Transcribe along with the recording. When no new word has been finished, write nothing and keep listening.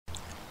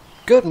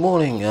Good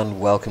morning and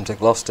welcome to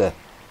Gloucester.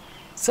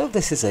 So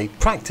this is a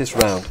practice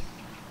round.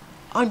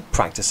 I'm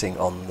practicing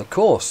on the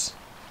course.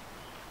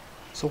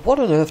 So what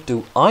on earth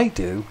do I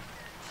do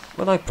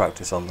when I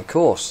practice on the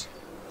course?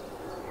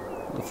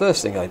 The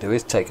first thing I do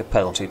is take a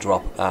penalty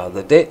drop out of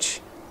the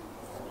ditch.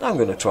 I'm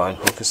going to try and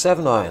hook a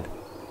 7-iron.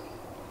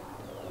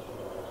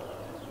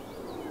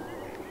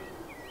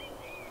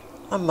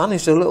 I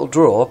managed a little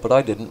draw, but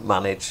I didn't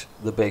manage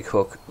the big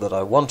hook that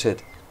I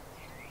wanted.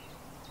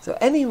 So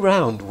any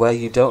round where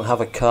you don't have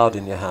a card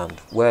in your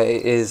hand, where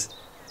it is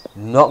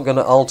not going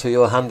to alter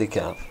your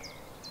handicap,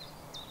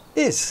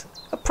 is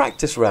a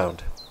practice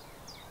round.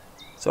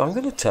 So I'm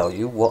going to tell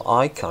you what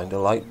I kind of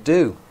like to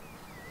do.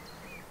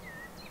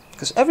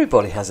 Because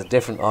everybody has a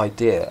different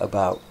idea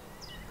about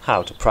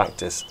how to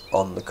practice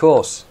on the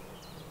course.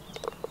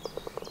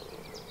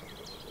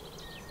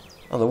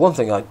 And the one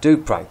thing I do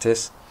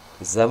practice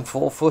is them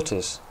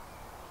 4-footers.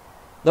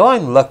 Now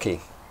I'm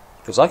lucky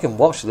because I can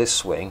watch this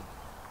swing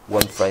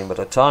one frame at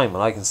a time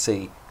and I can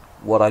see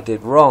what I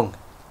did wrong.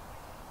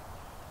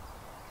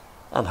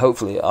 And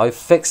hopefully I've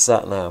fixed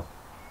that now.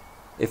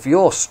 If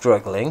you're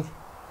struggling,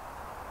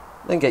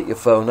 then get your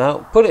phone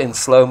out, put it in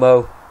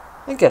slow-mo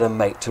and get a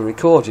mate to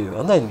record you,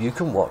 and then you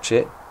can watch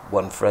it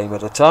one frame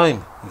at a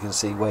time. You can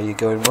see where you're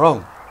going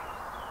wrong.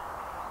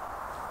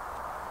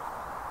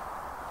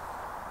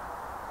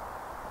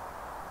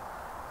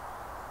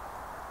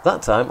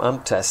 That time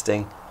I'm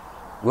testing,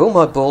 will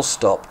my ball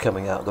stop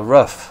coming out of the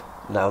rough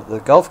now that the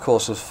golf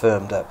course has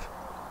firmed up?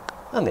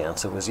 And the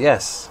answer was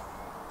yes.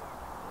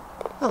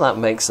 And that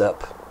makes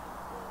up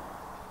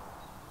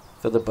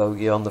for the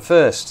bogey on the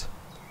first.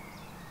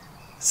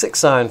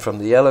 6-iron from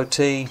the yellow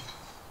tee.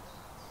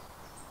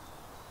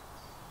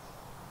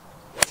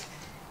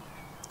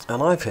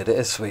 And I've hit it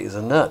as sweet as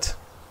a nut.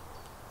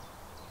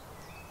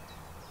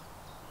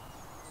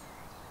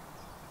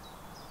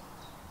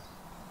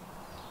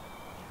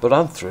 But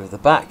I'm through the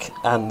back,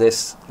 and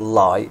this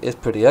lie is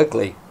pretty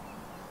ugly.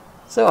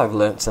 So I've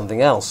learnt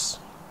something else.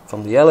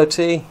 From the yellow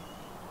tee,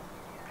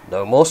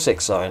 no more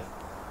 6-iron.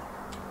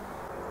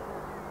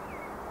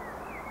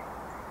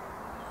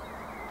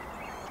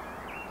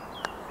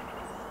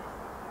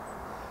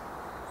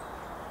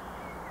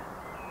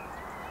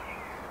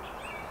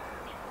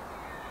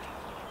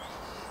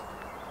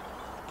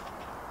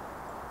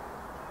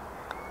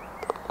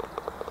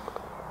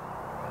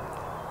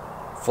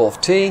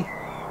 Fourth tee.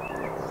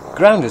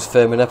 Ground is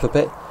firming up a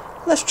bit.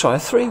 Let's try a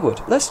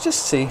 3-wood. Let's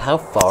just see how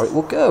far it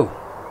will go.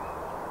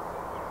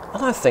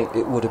 And I think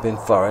it would have been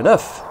far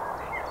enough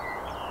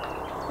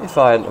if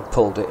I hadn't have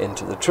pulled it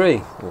into the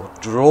tree, or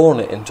drawn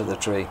it into the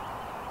tree,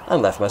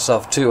 and left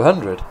myself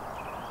 200.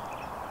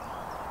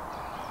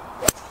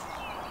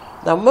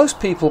 Now most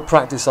people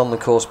practice on the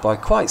course by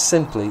quite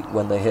simply,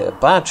 when they hit a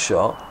bad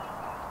shot,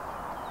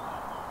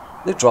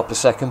 they drop a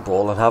second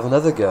ball and have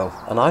another go,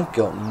 and I've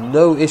got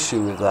no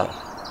issue with that.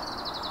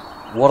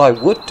 What I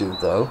would do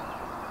though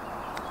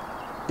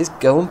is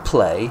go and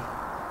play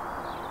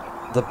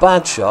the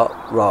bad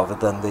shot rather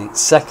than the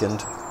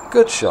second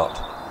good shot,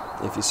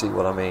 if you see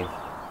what I mean.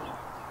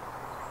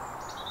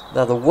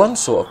 Now the one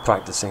sort of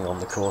practicing on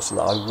the course that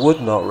I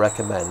would not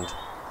recommend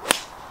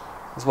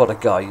is what a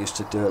guy used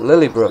to do at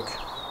Lillybrook.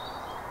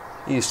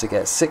 He used to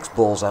get 6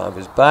 balls out of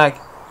his bag,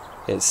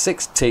 hit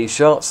 6 tee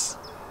shots,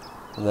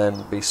 and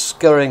then be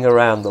scurrying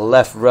around the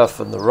left rough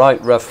and the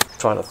right rough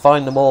trying to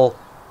find them all,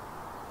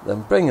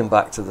 then bring him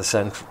back to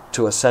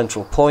a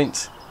central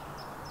point,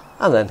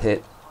 and then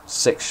hit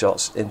 6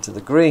 shots into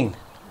the green.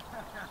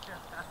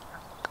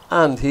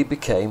 And he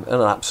became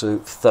an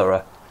absolute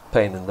thorough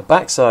pain in the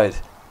backside,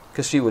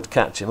 because you would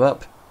catch him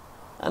up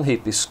and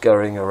he'd be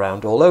scurrying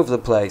around all over the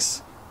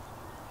place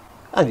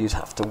and you'd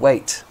have to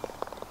wait.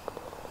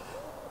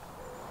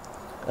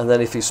 And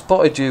then if he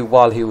spotted you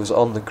while he was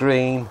on the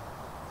green,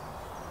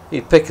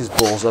 he'd pick his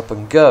balls up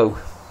and go,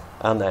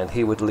 and then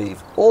he would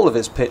leave all of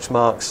his pitch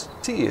marks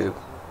to you.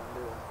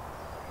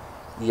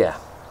 Yeah,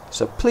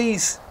 so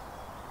please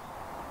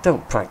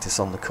don't practice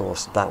on the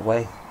course that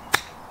way.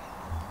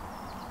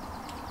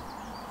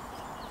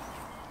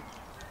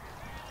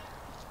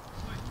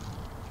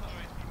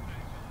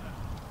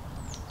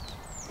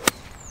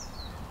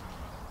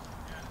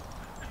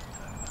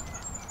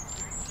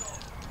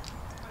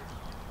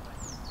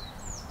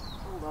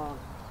 Hold on,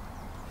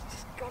 it's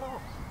just gone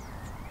off.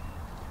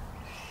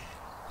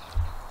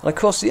 And of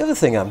course the other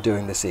thing I'm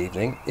doing this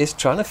evening is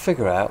trying to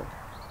figure out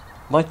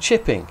my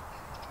chipping.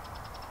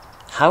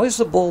 How is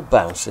the ball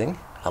bouncing?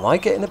 Am I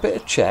getting a bit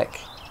of check?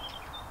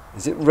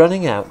 Is it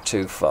running out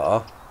too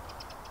far?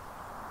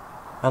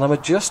 And I'm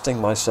adjusting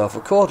myself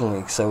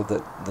accordingly so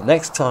that the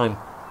next time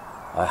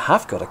I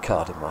have got a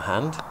card in my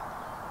hand,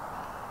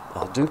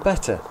 I'll do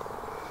better.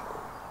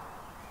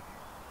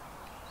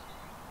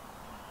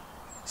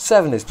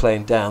 7 is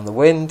playing down the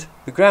wind,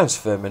 the ground's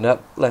firming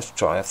up. Let's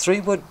try a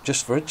 3-wood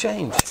just for a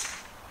change.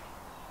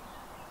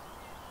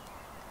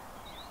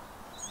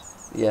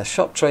 Yeah,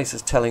 Shot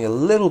Tracer's telling a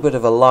little bit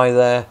of a lie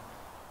there,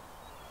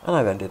 and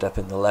I've ended up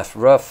in the left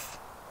rough,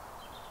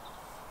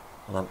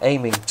 and I'm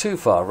aiming too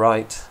far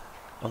right,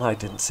 and I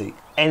didn't see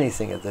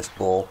anything of this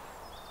ball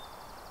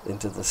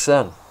into the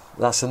sun.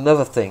 That's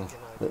another thing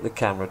that the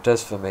camera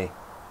does for me.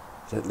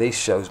 It at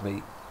least shows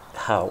me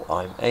how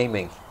I'm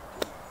aiming.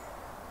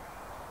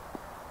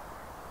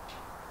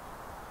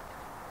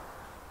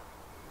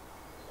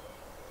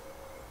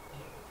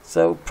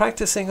 So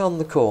practicing on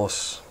the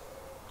course,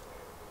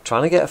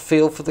 trying to get a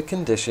feel for the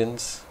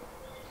conditions,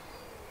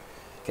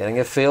 getting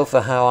a feel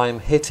for how I'm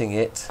hitting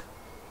it,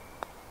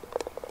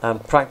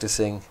 and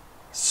practicing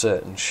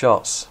certain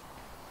shots.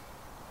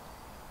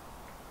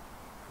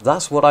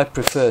 That's what I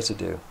prefer to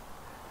do.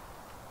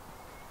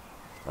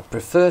 I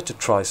prefer to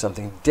try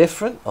something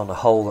different on a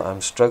hole that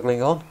I'm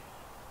struggling on.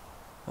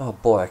 Oh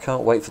boy, I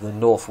can't wait for the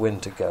north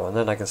wind to go, and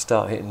then I can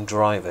start hitting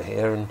driver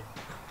here and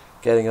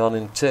getting on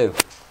in two.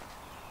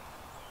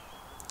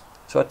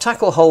 So I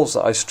tackle holes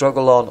that I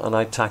struggle on, and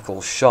I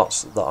tackle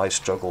shots that I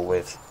struggle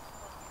with.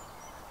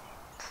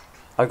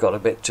 I got a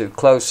bit too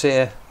close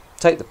here.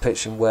 Take the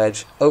pitching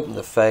wedge, open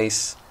the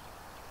face,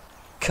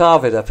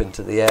 carve it up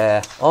into the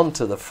air,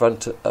 onto the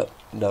front.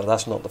 No,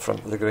 that's not the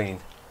front of the green.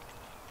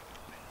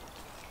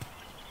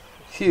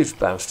 Huge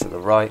bounce to the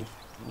right.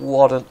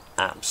 What an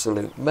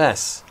absolute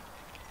mess.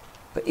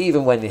 But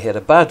even when you hit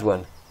a bad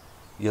one,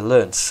 you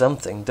learn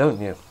something,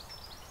 don't you?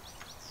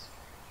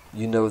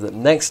 You know that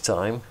next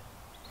time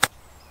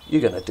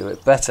you're going to do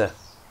it better.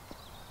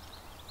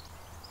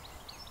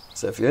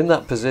 So if you're in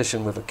that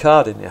position with a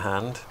card in your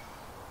hand,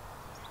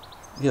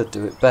 you'll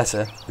do it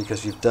better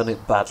because you've done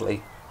it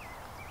badly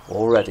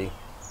already.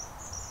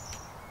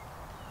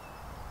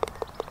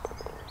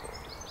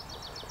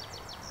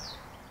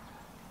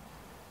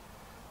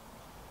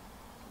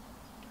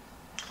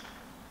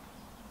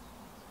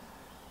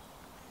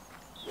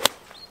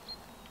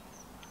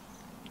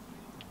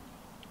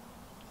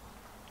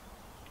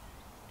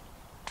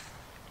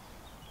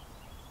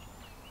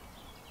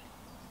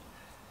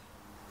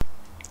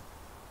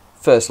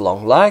 First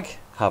long lag,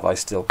 have I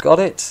still got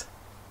it?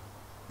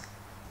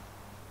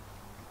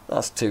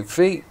 That's 2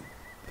 feet.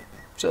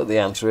 So the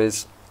answer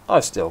is,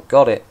 I've still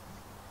got it.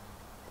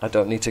 I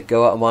don't need to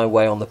go out of my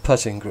way on the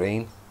putting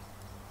green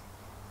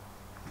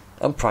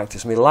and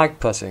practice me lag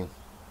putting.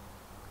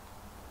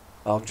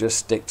 I'll just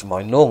stick to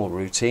my normal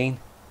routine,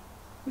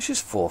 which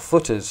is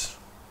 4-footers.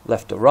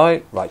 Left to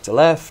right, right to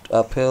left,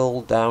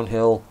 uphill,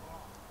 downhill,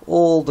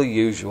 all the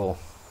usual.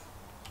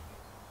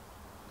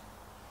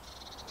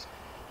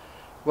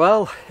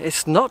 Well,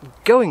 it's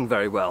not going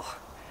very well.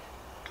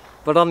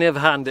 But on the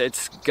other hand,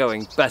 it's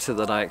going better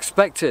than I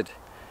expected.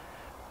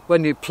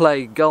 When you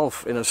play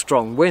golf in a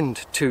strong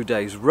wind 2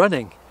 days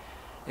running,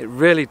 it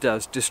really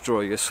does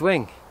destroy your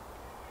swing.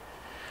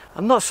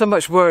 I'm not so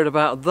much worried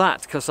about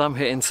that because I'm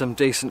hitting some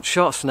decent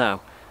shots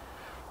now.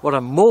 What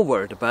I'm more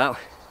worried about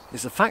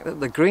is the fact that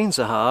the greens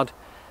are hard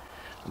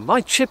and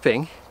my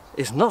chipping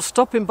is not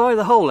stopping by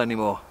the hole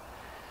anymore.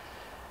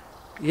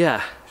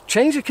 Yeah,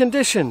 change of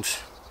conditions.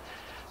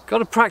 Got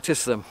to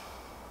practice them.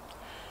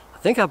 I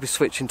think I'll be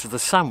switching to the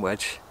sand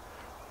wedge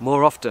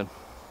more often.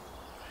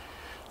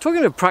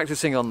 Talking of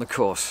practicing on the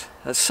course,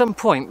 at some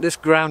point this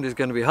ground is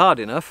going to be hard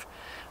enough,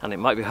 and it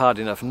might be hard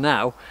enough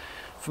now,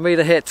 for me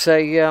to hit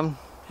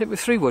with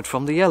 3-wood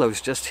from the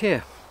yellows just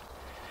here.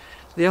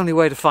 The only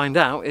way to find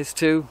out is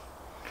to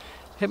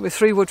hit with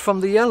 3-wood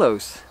from the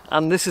yellows,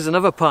 and this is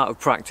another part of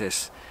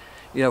practice.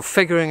 You know,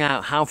 figuring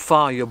out how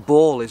far your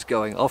ball is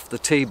going off the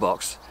tee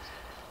box,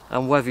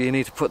 and whether you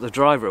need to put the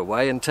driver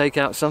away and take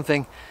out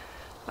something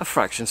a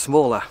fraction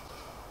smaller.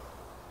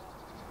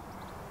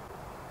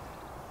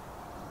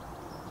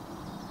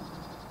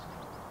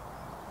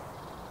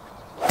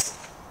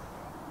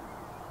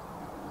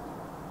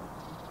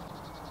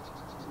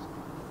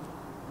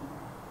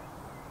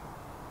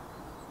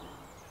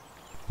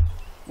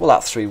 Well,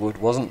 that 3-wood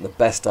wasn't the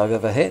best I've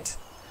ever hit.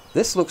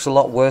 This looks a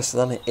lot worse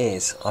than it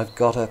is. I've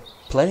got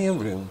plenty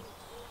of room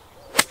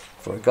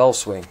for a golf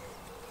swing.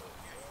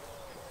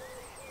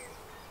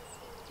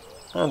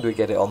 And we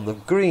get it on the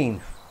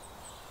green,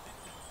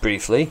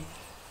 briefly.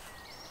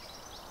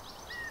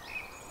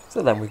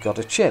 So then we've got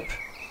a chip.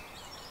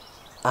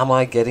 Am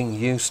I getting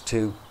used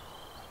to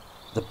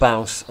the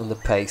bounce and the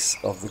pace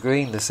of the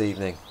green this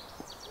evening?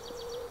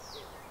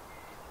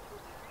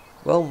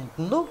 Well,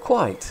 not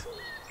quite.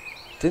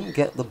 Didn't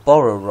get the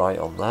borrow right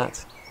on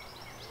that.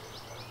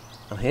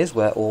 And here's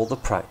where all the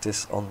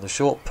practice on the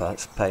short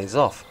putts pays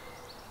off.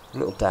 A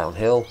little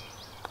downhill,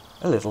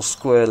 a little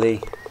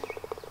squirrely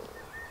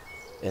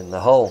in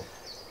the hole.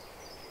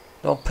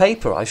 Now on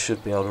paper I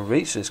should be able to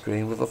reach this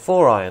green with a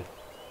 4-iron.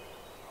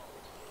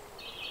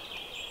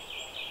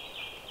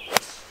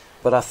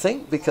 But I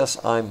think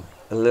because I'm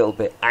a little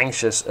bit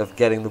anxious of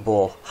getting the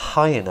ball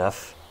high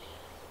enough,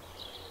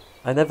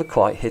 I never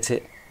quite hit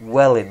it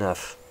well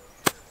enough.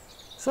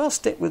 So I'll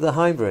stick with the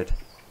hybrid.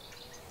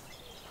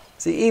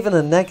 See, even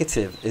a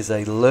negative is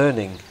a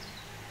learning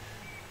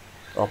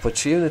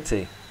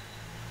opportunity.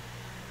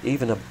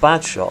 Even a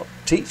bad shot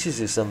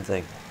teaches you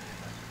something.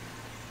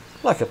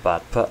 Like a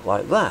bad putt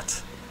like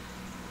that.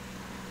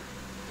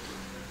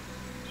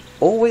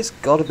 Always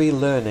got to be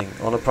learning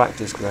on a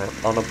practice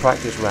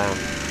round.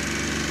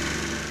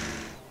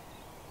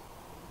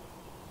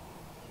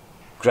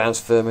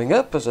 Ground's firming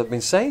up, as I've been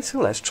saying, so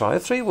let's try a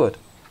 3-wood.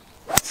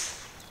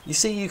 You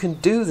see, you can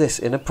do this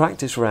in a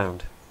practice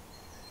round.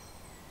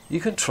 You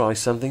can try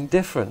something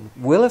different.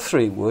 Will a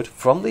 3-wood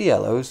from the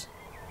yellows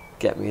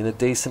get me in a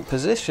decent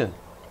position?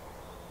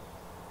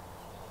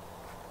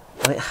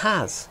 And it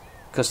has,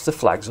 because the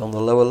flag's on the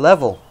lower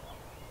level.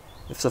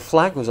 If the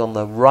flag was on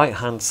the right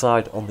hand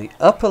side on the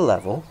upper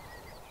level,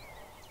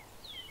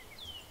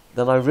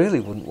 then I really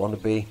wouldn't want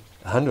to be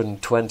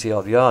 120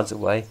 odd yards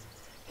away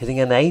hitting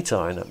an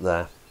 8-iron up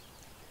there.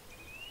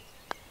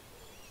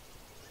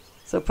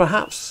 So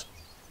perhaps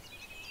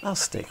I'll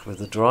stick with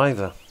the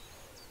driver.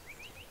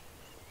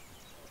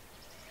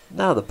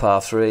 Now the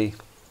par 3.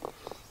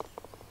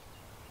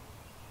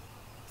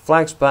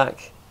 Flag's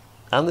back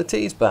and the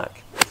tee's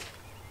back.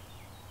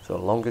 So a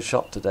longer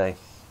shot today.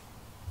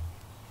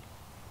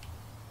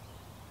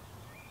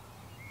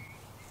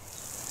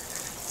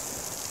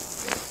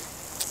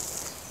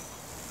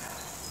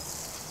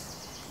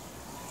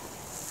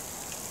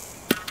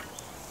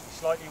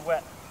 Slightly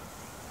wet.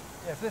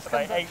 Yeah, if this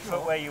About comes 8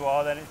 foot where you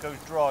are, then it goes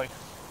dry.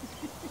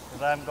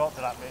 Because I haven't got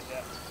to that bit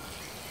yet.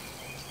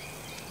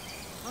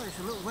 Oh, it's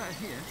a little wetter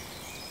here.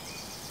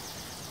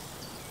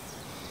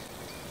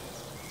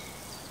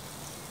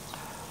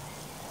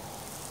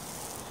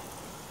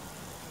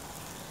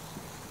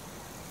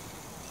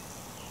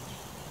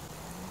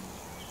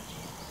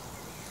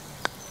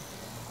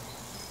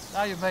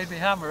 Now you've made me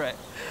hammer it.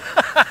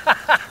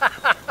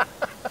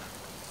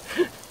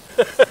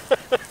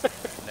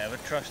 Never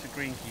trust a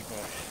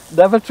greenkeeper.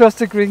 Never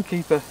trust a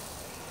greenkeeper.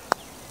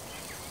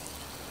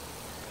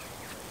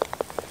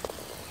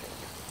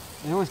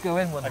 They always go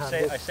in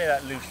one-handed. I say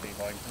that loosely,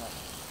 Mike.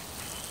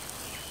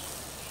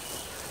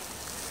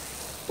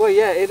 Well,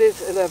 yeah, it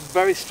is a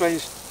very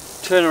strange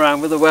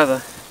turnaround with the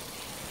weather.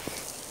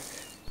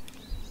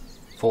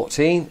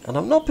 14, and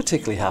I'm not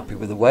particularly happy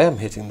with the way I'm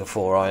hitting the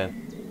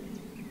 4-iron.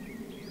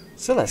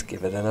 So let's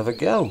give it another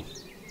go.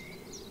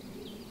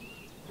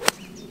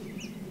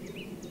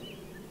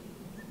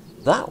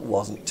 That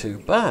wasn't too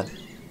bad.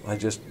 I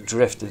just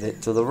drifted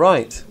it to the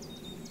right.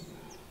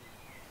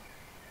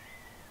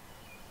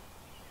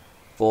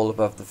 Ball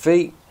above the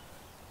feet.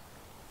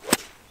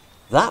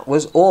 That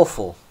was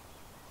awful.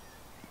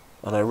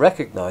 And I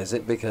recognise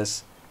it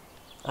because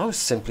I was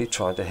simply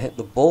trying to hit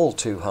the ball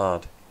too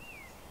hard.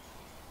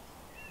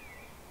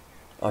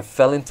 I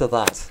fell into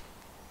that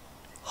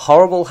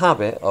horrible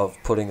habit of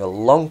putting a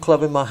long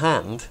club in my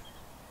hand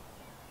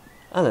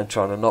and then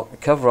trying to knock the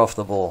cover off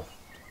the ball.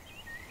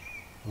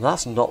 And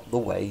that's not the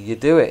way you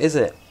do it, is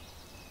it?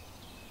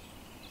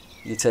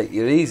 You take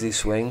your easy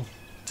swing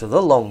to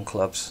the long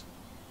clubs.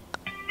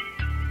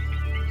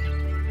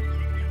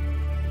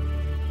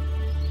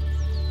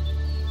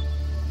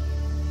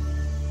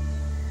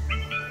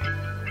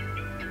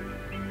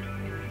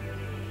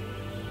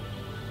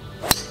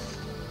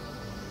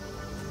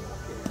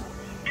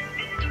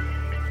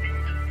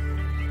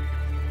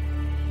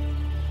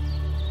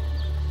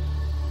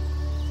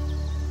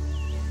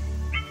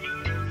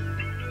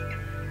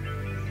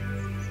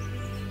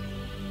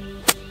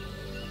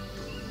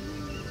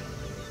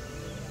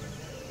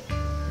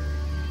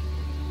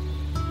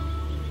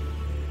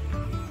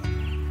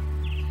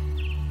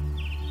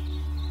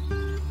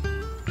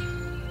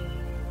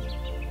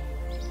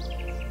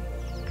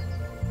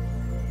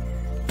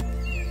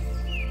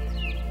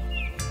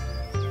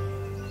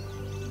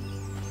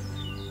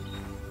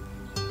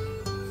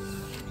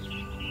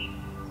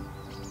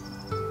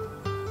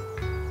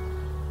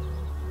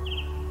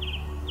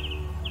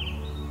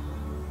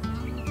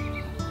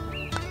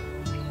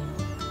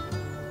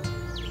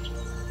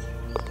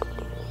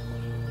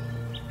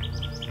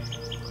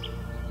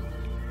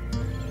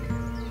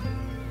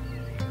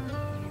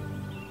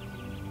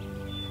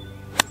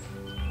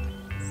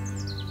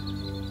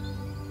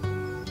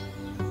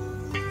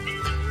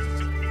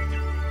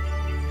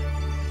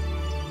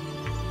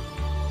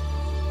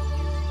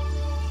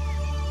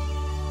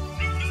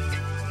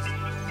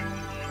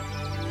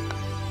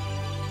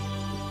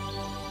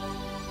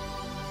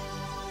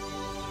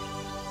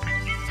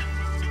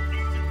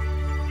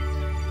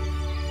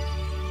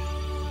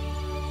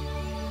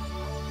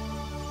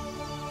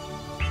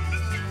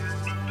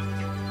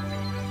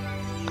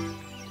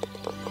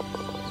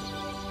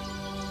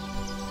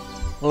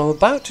 Well, I'm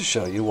about to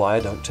show you why I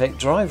don't take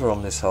driver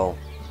on this hole.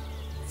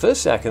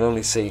 Firstly, I can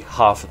only see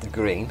half of the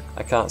green.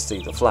 I can't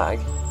see the flag.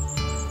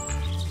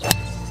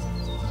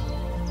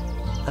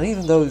 And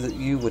even though that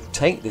you would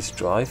take this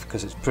drive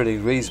because it's pretty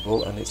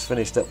reasonable and it's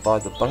finished up by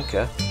the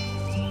bunker,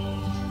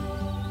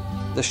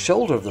 the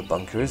shoulder of the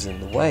bunker is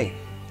in the way.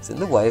 It's in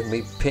the way of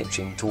me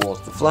pitching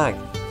towards the flag.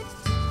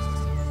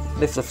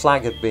 And if the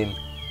flag had been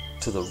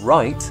to the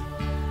right,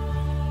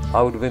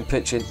 I would have been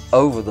pitching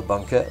over the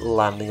bunker,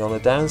 landing on a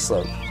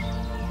downslope.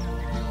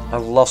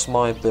 I've lost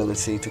my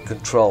ability to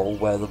control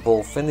where the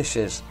ball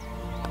finishes.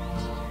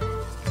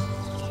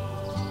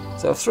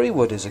 So a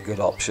 3-wood is a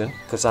good option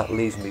because that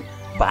leaves me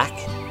back,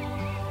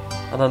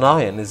 and an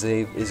iron is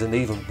an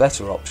even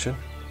better option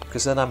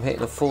because then I'm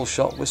hitting a full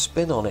shot with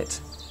spin on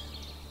it.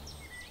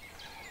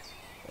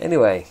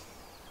 Anyway,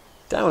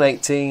 Down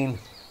 18.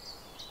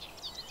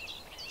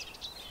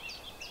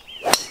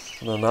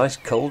 And a nice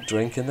cold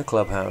drink in the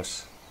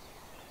clubhouse.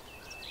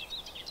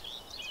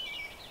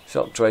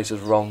 Shot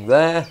tracer's wrong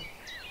there.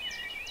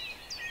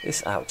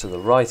 This out to the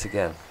right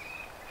again.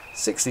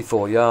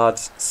 64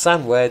 yards,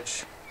 sand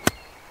wedge.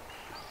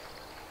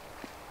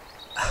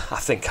 I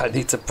think I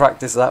need to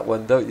practice that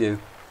one, don't you?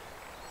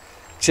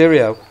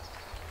 Cheerio.